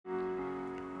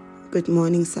Good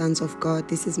morning, sons of God.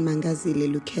 This is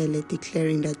Mangazile Lukele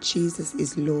declaring that Jesus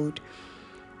is Lord.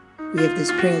 We have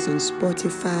these prayers on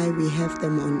Spotify. We have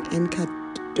them on Anchor.fm.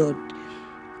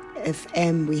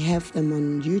 We have them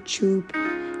on YouTube.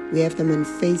 We have them on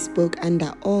Facebook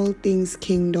under All Things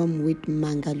Kingdom with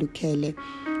Manga Lukele.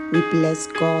 We bless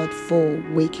God for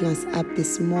waking us up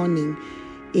this morning.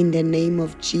 In the name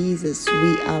of Jesus,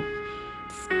 we are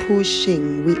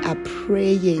pushing, we are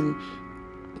praying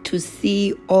to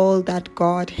see all that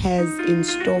God has in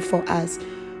store for us.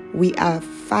 We are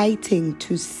fighting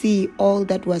to see all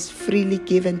that was freely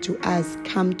given to us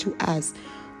come to us.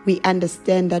 We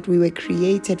understand that we were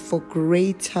created for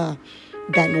greater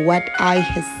than what eye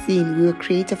has seen. We were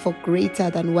created for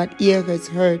greater than what ear has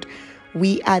heard.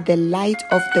 We are the light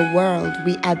of the world.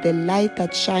 We are the light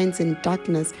that shines in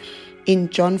darkness. In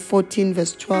John 14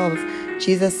 verse 12,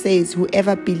 Jesus says,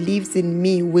 whoever believes in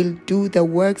me will do the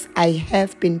works I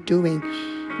have been doing.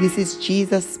 This is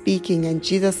Jesus speaking, and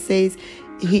Jesus says,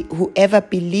 whoever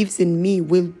believes in me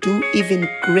will do even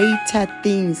greater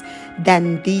things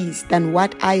than these, than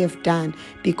what I have done,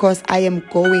 because I am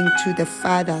going to the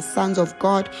Father. Sons of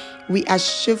God, we are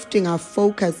shifting our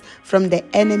focus from the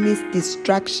enemy's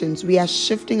distractions. We are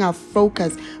shifting our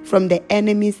focus from the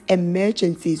enemy's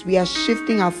emergencies. We are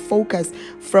shifting our focus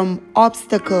from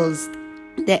obstacles.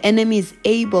 The enemy is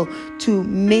able to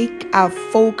make our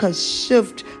focus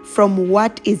shift from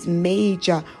what is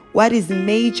major. What is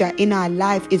major in our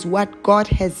life is what God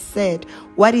has said.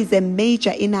 What is a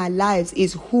major in our lives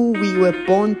is who we were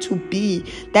born to be.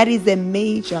 That is a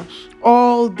major.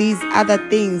 All these other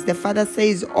things, the Father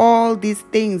says, all these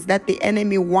things that the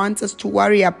enemy wants us to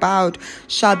worry about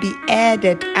shall be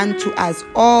added unto us.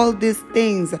 All these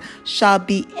things shall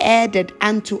be added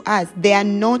unto us. They are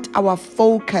not our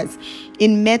focus.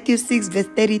 In Matthew 6 verse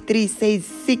 33 says,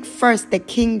 seek first the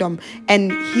kingdom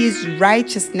and his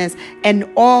righteousness, and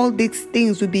all these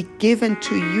things will be given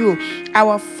to you.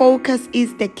 Our focus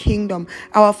is the kingdom.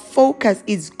 Our focus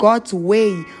is God's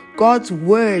way, God's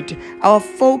word. Our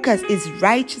focus is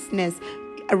righteousness.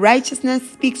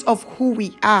 Righteousness speaks of who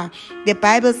we are. The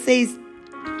Bible says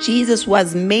Jesus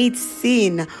was made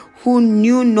sin, who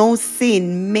knew no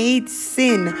sin, made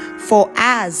sin for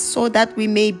us so that we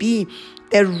may be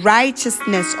the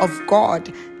righteousness of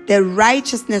God. The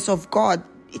righteousness of God.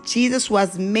 Jesus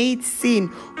was made sin,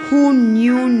 who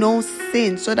knew no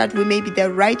sin, so that we may be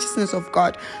the righteousness of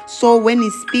God. So when he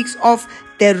speaks of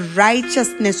the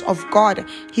righteousness of God,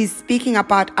 he's speaking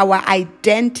about our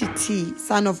identity,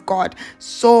 Son of God.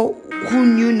 So who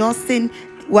knew no sin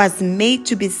was made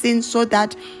to be sin, so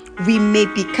that we may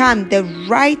become the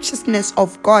righteousness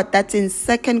of God. That's in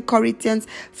 2 Corinthians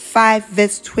 5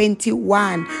 verse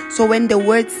 21. So when the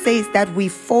word says that we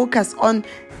focus on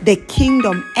the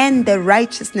kingdom and the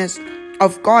righteousness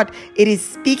of God, it is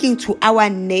speaking to our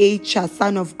nature,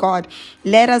 Son of God.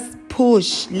 Let us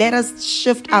push, let us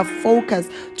shift our focus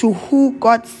to who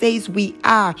God says we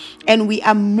are, and we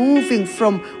are moving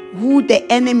from who the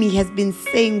enemy has been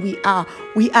saying we are.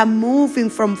 We are moving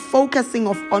from focusing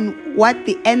on what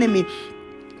the enemy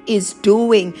is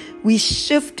doing. We're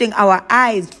shifting our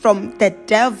eyes from the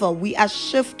devil. We are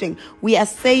shifting. We are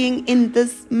saying in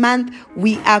this month,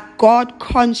 we are God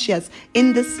conscious.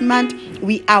 In this month,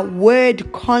 we are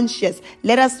word conscious.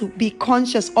 Let us be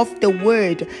conscious of the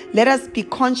word. Let us be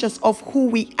conscious of who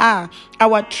we are,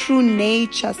 our true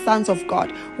nature, sons of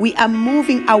God. We are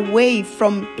moving away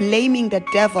from blaming the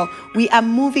devil. We are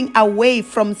moving away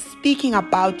from speaking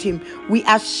about him. We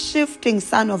are shifting,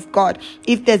 son of God.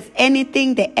 If there's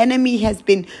anything the enemy has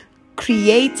been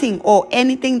creating, or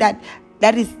anything that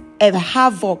is a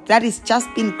havoc that is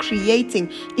just been creating,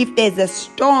 if there's a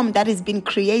storm that has been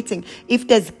creating, if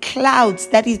there's clouds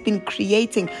that has been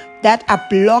creating that are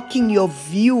blocking your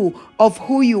view of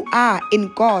who you are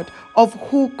in God, of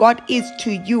who God is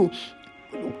to you,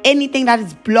 anything that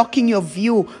is blocking your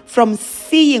view from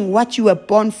seeing what you were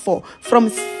born for, from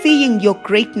seeing your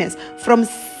greatness, from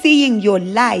seeing your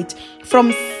light,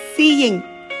 from seeing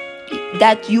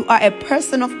that you are a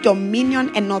person of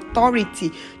dominion and authority.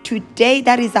 Today,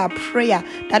 that is our prayer,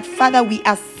 that Father, we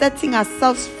are setting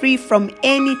ourselves free from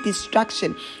any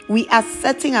distraction. We are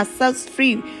setting ourselves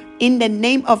free in the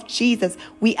name of Jesus.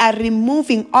 We are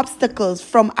removing obstacles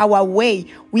from our way.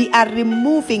 We are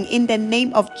removing in the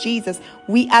name of Jesus.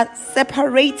 We are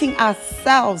separating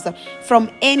ourselves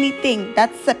from anything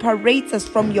that separates us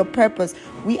from your purpose.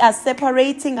 We are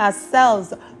separating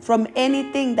ourselves from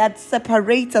anything that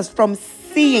separates us from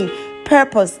seeing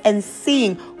purpose and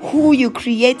seeing who you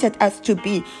created us to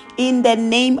be. In the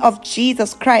name of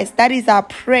Jesus Christ, that is our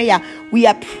prayer. We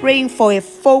are praying for a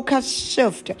focus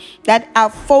shift, that our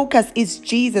focus is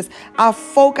Jesus. Our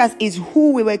focus is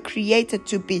who we were created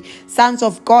to be. Sons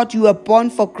of God, you are born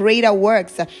for greater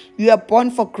works. You are born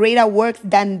for greater works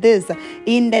than this.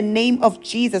 In the name of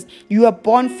Jesus, you are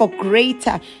born for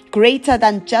greater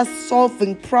than just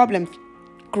solving problems.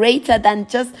 Greater than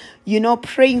just,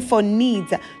 praying for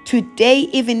needs. Today,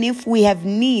 even if we have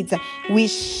needs, we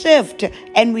shift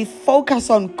and we focus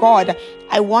on God.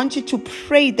 I want you to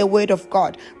pray the word of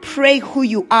God. Pray who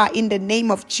you are in the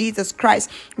name of Jesus Christ.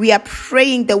 We are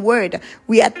praying the word.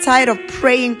 We are tired of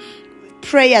praying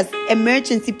prayers,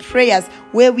 emergency prayers,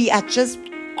 where we are just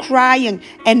crying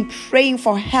and praying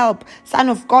for help. Son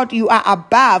of God, you are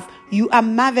above. You are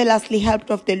marvelously helped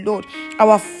of the Lord.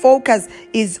 Our focus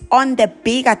is on the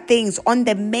bigger things, on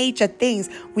the major things.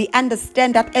 We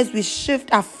understand that as we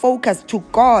shift our focus to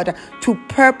God, to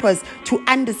purpose, to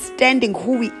understanding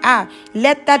who we are,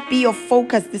 let that be your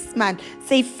focus this month.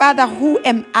 Say, Father, who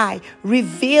am I?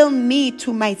 Reveal me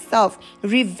to myself.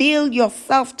 Reveal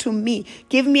yourself to me.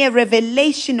 Give me a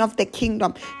revelation of the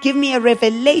kingdom. Give me a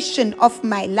revelation of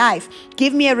my life.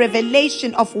 Give me a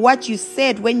revelation of what you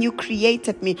said when you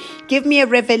created me. Give me a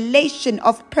revelation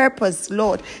of purpose,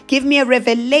 Lord. Give me a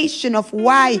revelation of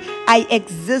why I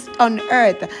exist on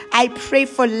earth. I pray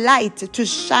for light to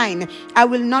shine. I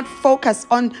will not focus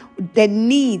on the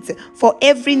needs, for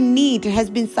every need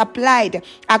has been supplied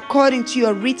according to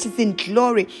your riches in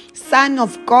glory. Son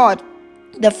of God,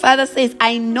 the Father says,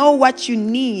 I know what you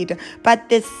need, but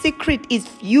the secret is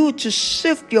you to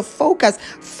shift your focus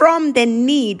from the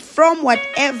need, from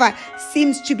whatever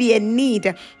seems to be a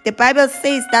need. The Bible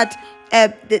says that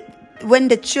when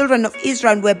the children of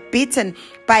Israel were bitten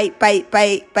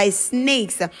by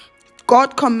snakes,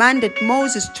 God commanded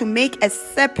Moses to make a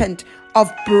serpent of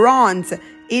bronze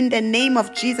in the name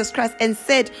of Jesus Christ and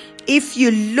said, if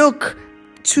you look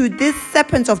to this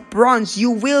serpent of bronze,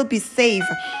 you will be saved.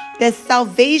 The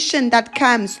salvation that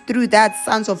comes through that,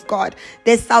 sons of God.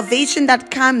 The salvation that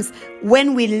comes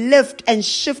when we lift and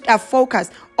shift our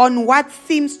focus on what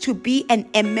seems to be an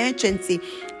emergency.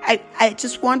 I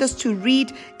just want us to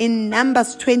read in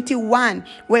Numbers 21,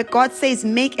 where God says,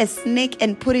 make a snake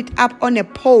and put it up on a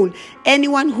pole.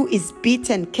 Anyone who is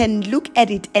bitten can look at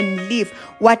it and live.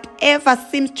 Whatever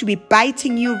seems to be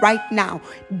biting you right now,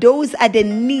 those are the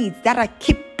needs that are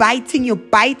keep biting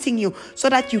you, so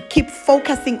that you keep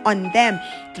focusing on them.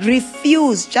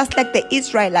 Refuse, just like the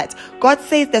Israelites. God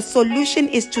says the solution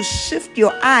is to shift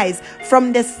your eyes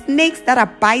from the snakes that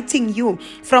are biting you,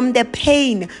 from the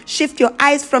pain. Shift your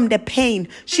eyes from the pain.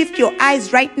 Shift your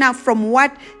eyes right now from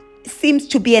what seems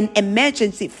to be an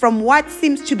emergency, from what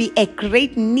seems to be a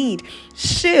great need.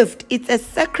 Shift. It's a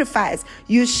sacrifice.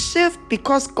 You shift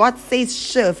because God says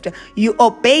shift. You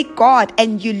obey God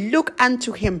and you look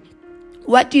unto Him.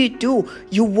 What do?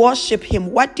 You worship Him.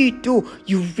 What do?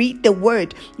 You read the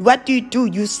word. What do?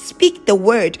 You speak the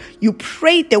word. You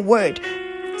pray the word.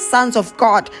 Sons of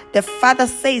God, the Father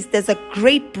says there's a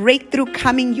great breakthrough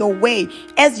coming your way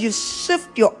as you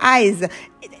shift your eyes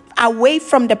away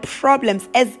from the problems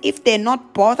as if they're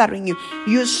not bothering you.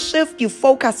 You shift, you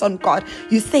focus on God.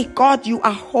 You say, God, you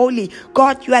are holy.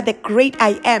 God, you are the great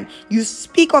I am. You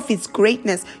speak of His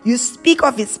greatness. You speak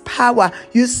of His power.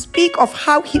 You speak of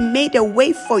how He made a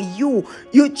way for you.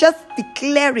 You just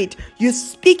declare it. You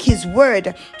speak His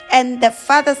word. And the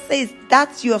Father says,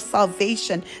 that's your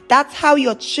salvation. That's how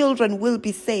your children will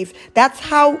be saved. That's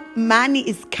how money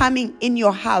is coming in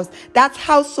your house. That's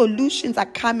how solutions are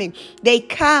coming. They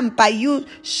come by you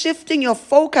shifting your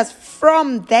focus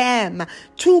from them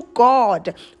to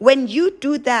God. When you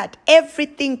do that,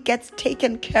 everything gets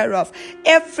taken care of.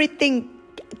 Everything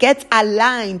gets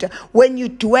aligned when you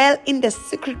dwell in the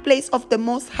secret place of the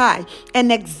Most High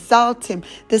and exalt Him.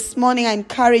 This morning, I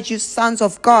encourage you, sons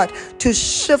of God, to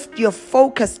shift your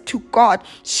focus to God.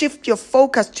 Shift your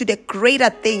focus to the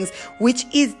greater things, which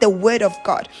is the Word of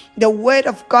God. The Word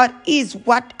of God is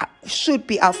what should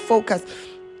be our focus.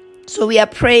 So we are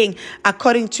praying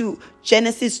according to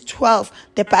Genesis 12.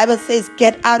 The Bible says,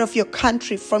 get out of your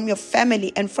country, from your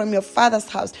family and from your father's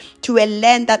house to a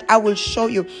land that I will show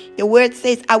you. The word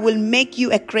says, I will make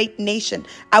you a great nation.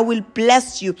 I will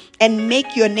bless you and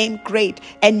make your name great,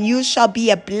 and you shall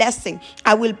be a blessing.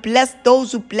 I will bless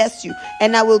those who bless you,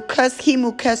 and I will curse him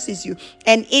who curses you.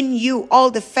 And in you,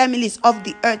 all the families of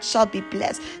the earth shall be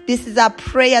blessed. This is our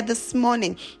prayer this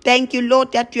morning. Thank you,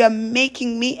 Lord, that you are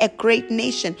making me a great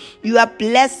nation. You are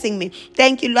blessing me.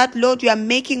 Thank you, Lord, Lord, you are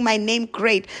making my name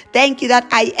great. Thank you that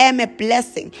I am a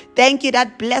blessing. Thank you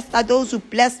that blessed are those who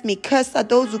bless me, cursed are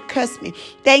those who curse me.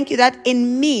 Thank you that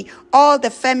in me all the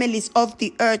families of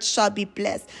the earth shall be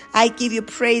blessed. I give you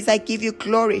praise, I give you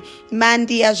glory.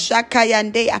 Mandia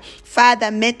Jakayandeya.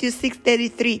 Father, Matthew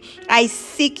 6:33. I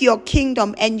seek your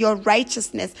kingdom and your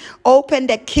righteousness. Open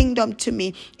the kingdom to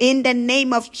me. In the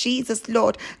name of Jesus,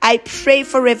 Lord, I pray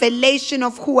for revelation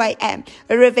of who I am,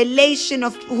 a revelation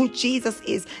of who Jesus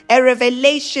is, a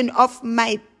revelation of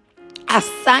my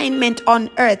assignment on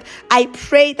earth. I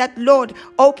pray that, Lord,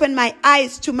 open my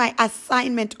eyes to my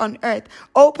assignment on earth.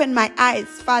 Open my eyes,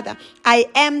 Father. I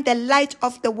am the light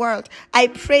of the world. I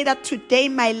pray that today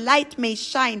my light may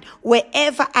shine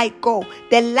wherever I go.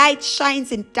 The light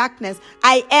shines in darkness.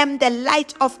 I am the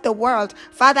light of the world.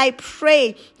 Father, I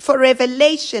pray for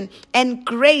revelation and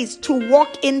grace to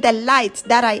walk in the light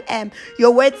that I am.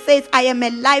 Your word says I am a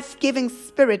life-giving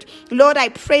spirit. Lord, I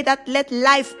pray that let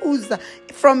life ooze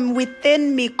from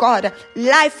within me, God.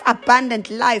 Life, abundant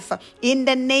life. In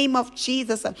the name of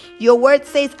Jesus. Your word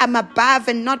says I'm above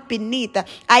and not beneath.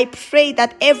 I pray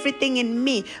that everything in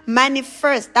me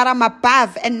manifests that I'm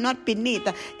above and not beneath.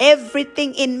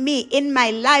 Everything in me, in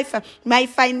my life, my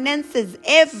finances,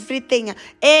 everything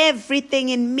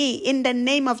in me, in the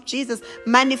name of Jesus,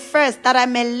 manifests that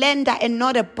I'm a lender and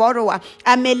not a borrower.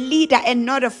 I'm a leader and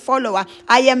not a follower.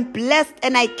 I am blessed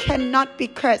and I cannot be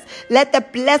cursed. Let the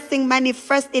blessing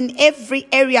manifest in every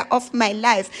area of my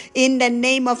life. In the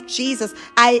name of Jesus,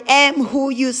 I am who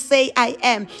you say I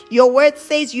am. Your word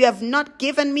says you have not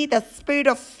given me the spirit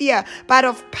of fear, but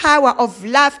of power, of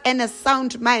love, and a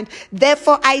sound mind.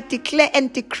 Therefore, I declare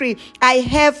and decree, I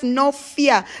have no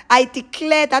fear. I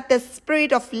declare that the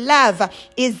spirit of love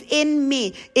is in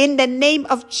me, in the name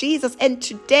of Jesus. And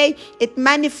today, it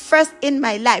manifests in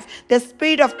my life. The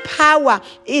spirit of power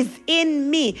is in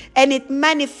me, and it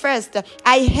manifests.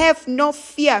 I have no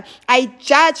fear. I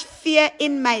judge fear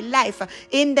in my life.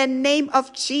 In the name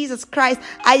of Jesus Christ,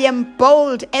 I am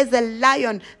bold as a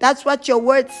lion. That's what your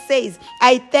word says.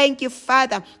 I thank you,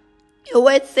 Father. Your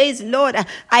word says, Lord,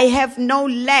 I have no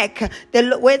lack.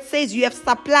 The word says you have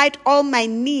supplied all my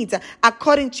needs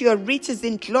according to your riches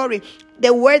in glory.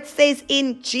 The word says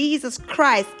in Jesus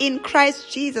Christ, in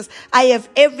Christ Jesus, I have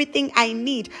everything I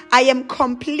need. I am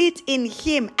complete in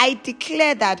him. I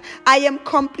declare that I am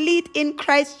complete in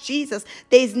Christ Jesus.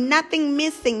 There is nothing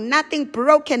missing, nothing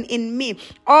broken in me.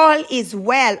 All is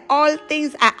well. All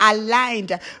things are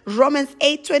aligned. Romans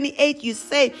 8:28, you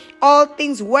say, all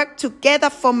things work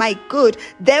together for my good.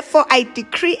 Therefore, I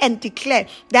decree and declare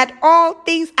that all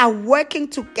things are working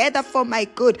together for my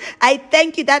good. I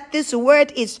thank you that this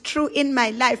word is true in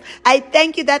my life. I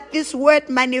thank you that this word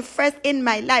manifests in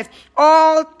my life.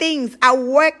 All things are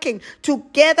working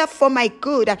together for my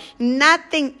good.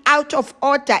 Nothing out of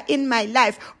order in my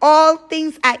life. All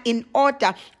things are in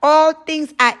order. All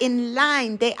things are in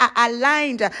line. They are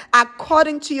aligned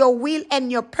according to your will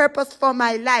and your purpose for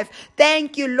my life.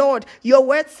 Thank you, Lord. Your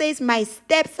word says my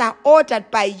steps are ordered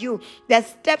by you. The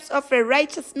steps of a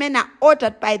righteous man are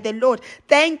ordered by the Lord.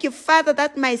 Thank you, Father,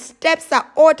 that my steps are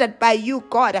ordered by you,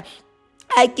 God.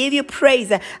 I give you praise.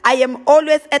 I am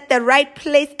always at the right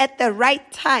place at the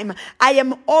right time. I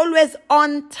am always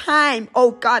on time,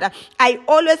 oh God. I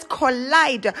always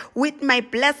collide with my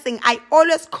blessing. I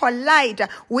always collide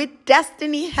with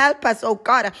destiny helpers, oh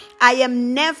God. I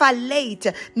am never late.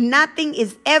 Nothing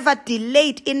is ever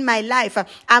delayed in my life.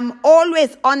 I'm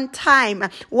always on time.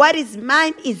 What is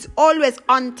mine is always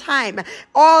on time.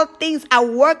 All things are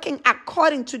working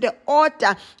according to the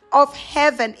order of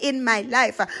heaven in my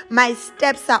life. My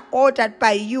steps are ordered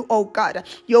by you, oh God.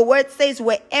 Your word says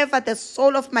wherever the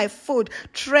sole of my foot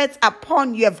treads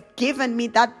upon, you have given me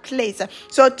that place.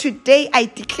 So today I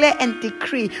declare and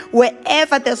decree,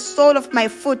 wherever the sole of my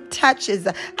foot touches,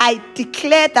 I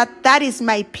declare that that is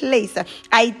my place.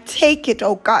 I take it,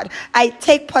 oh God. I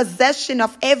take possession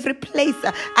of every place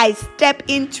I step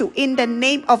into in the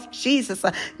name of Jesus.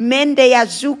 Mendeya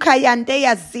Zuka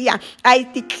Yandeya Zia. I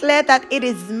declare that it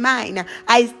is mine.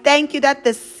 I thank you that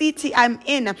the city I'm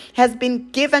in has been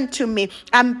given to me.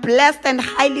 I'm blessed and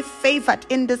highly favored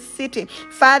in the city.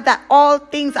 Father, all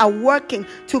things are working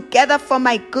together for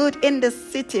my good in the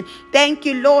city. Thank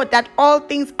you, Lord, that all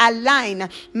things align.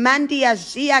 Mandia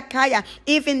Jia Kaya,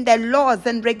 even the laws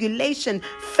and regulation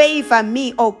favor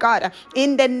me, oh God,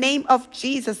 in the name of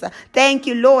Jesus. Thank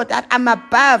you, Lord, that I'm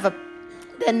above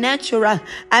the natural.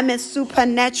 I'm a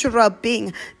supernatural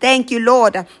being. Thank you,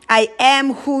 Lord. I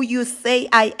am who you say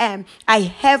I am. I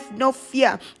have no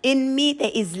fear. In me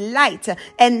there is light.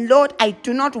 And Lord, I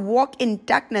do not walk in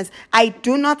darkness. I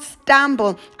do not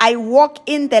stumble. I walk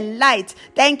in the light.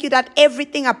 Thank you that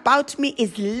everything about me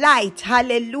is light.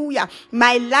 Hallelujah.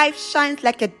 My life shines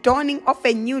like a dawning of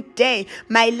a new day.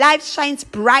 My life shines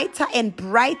brighter and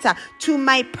brighter to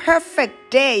my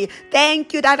perfect day.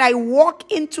 Thank you that I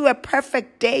walk into a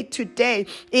perfect day today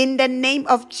in the name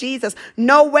of Jesus.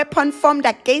 No weapon formed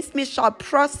against me shall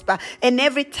prosper, and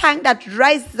every tongue that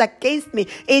rises against me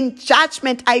in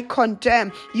judgment I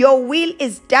condemn. Your will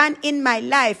is done in my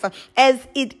life as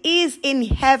it is in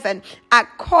heaven,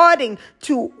 according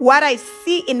to what I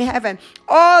see in heaven.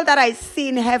 All that I see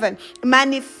in heaven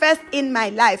manifest in my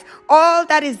life. All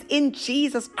that is in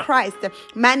Jesus Christ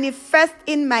manifest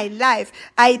in my life.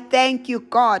 I thank you,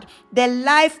 God. The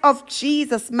life of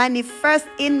Jesus manifests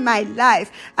in my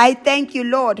life. I thank you,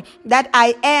 Lord, that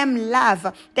I am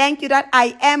love. Thank you that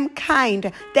I am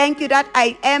kind. Thank you that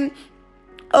I am,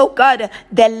 oh God,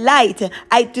 the light.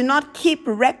 I do not keep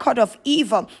record of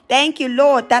evil. Thank you,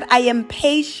 Lord, that I am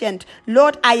patient.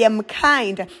 Lord, I am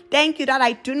kind. Thank you that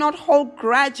I do not hold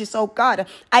grudges, oh God.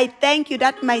 I thank you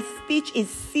that my speech is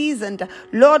seasoned,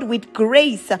 Lord, with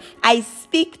grace. I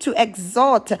speak to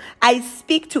exhort. I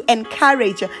speak to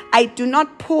encourage. I do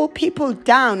not pull people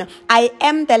down. I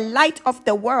am the light of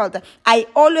the world. I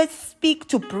always speak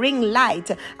to bring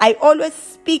light. I always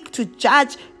speak to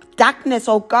judge darkness,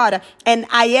 oh God, and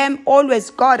I am always,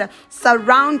 God,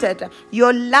 surrounded.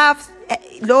 Your love,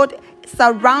 Lord,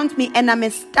 surround me, and I'm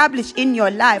established in your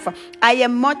life. I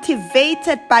am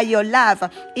motivated by your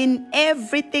love in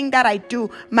everything that I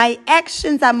do. My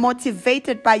actions are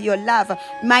motivated by your love.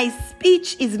 My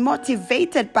speech is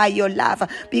motivated by your love,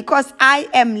 because I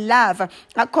am love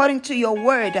according to your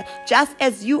word. Just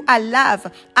as you are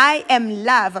love, I am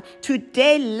love.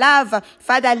 Today, love,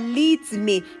 Father, leads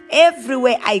me.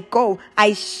 Everywhere I go,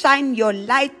 I shine your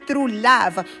light through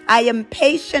love. I am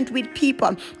patient with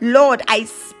people. Lord, I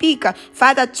speak,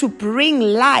 Father, to bring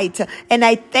light. And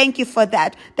I thank you for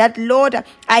that. That, Lord,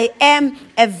 I am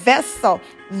a vessel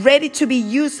ready to be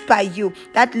used by you.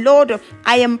 That, Lord,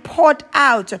 I am poured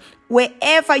out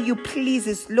wherever you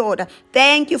pleases, Lord.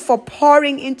 Thank you for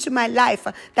pouring into my life,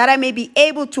 that I may be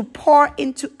able to pour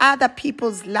into other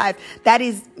people's life. That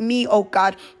is me, oh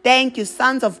God. Thank you,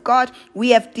 sons of God.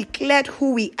 We have declared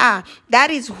who we are.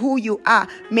 That is who you are.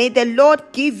 May the Lord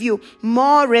give you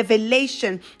more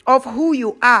revelation of who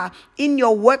you are in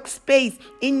your workspace,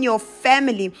 in your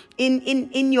family,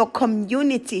 in your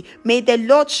community. May the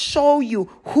Lord show you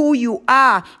who you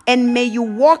are, and may you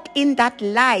walk in that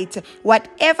light.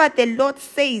 Whatever the Lord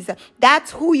says,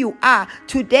 that's who you are.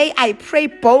 Today I pray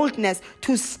boldness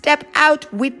to step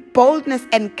out with boldness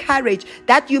and courage,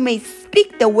 that you may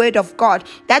speak the word of God,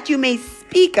 that you may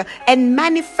speak and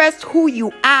manifest who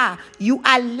you are. You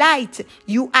are light,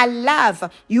 you are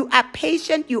love, you are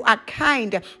patient, you are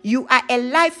kind, you are a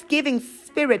life-giving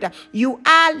spirit, you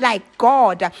are like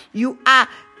God, you are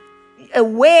a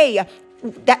way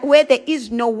that where there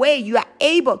is no way, you are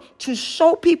able to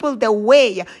show people the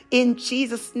way in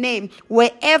Jesus' name.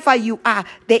 Wherever you are,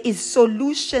 there is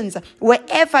solutions.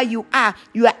 Wherever you are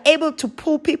able to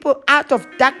pull people out of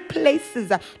dark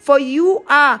places. For you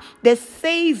are the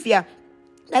Savior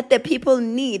that the people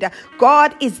need.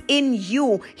 God is in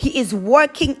you. He is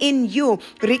working in you,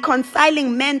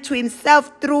 reconciling men to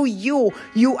himself through you.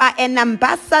 You are an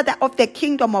ambassador of the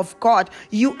kingdom of God.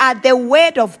 You are the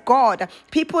word of God.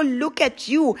 People look at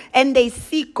you and they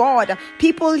see God.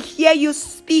 People hear you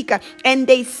speak and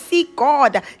they see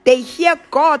God. They hear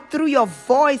God through your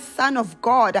voice, Son of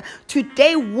God.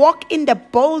 Today, walk in the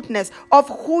boldness of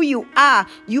who you are.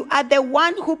 You are the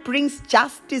one who brings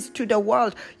justice to the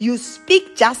world. You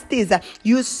speak justice.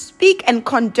 You speak and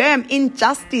condemn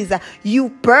injustice. You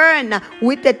burn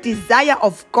with the desire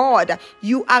of God.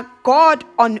 You are God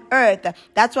on earth.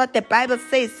 That's what the Bible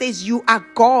says. It says you are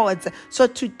gods. So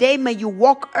today may you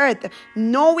walk earth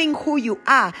knowing who you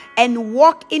are and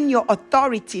walk in your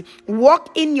authority.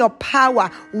 Walk in your power.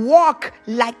 Walk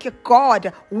like a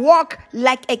God. Walk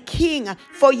like a king.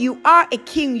 For you are a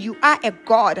king. You are a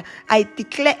God. I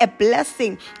declare a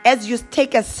blessing as you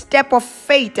take a step of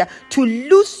faith to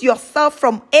loose yourself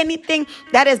from anything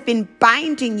that has been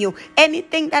binding you,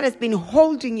 anything that has been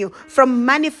holding you from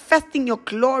manifesting your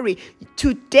glory.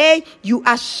 Today you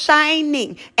are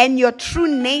shining and your true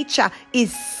nature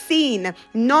is seen.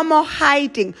 No more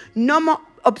hiding, no more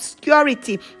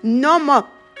obscurity, no more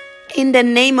In the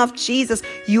name of Jesus,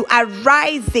 you are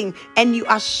rising and you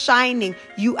are shining.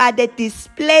 You are the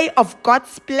display of God's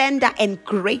splendor and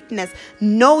greatness.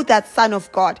 Know that, son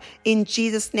of God. In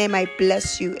Jesus' name, I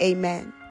bless you. Amen.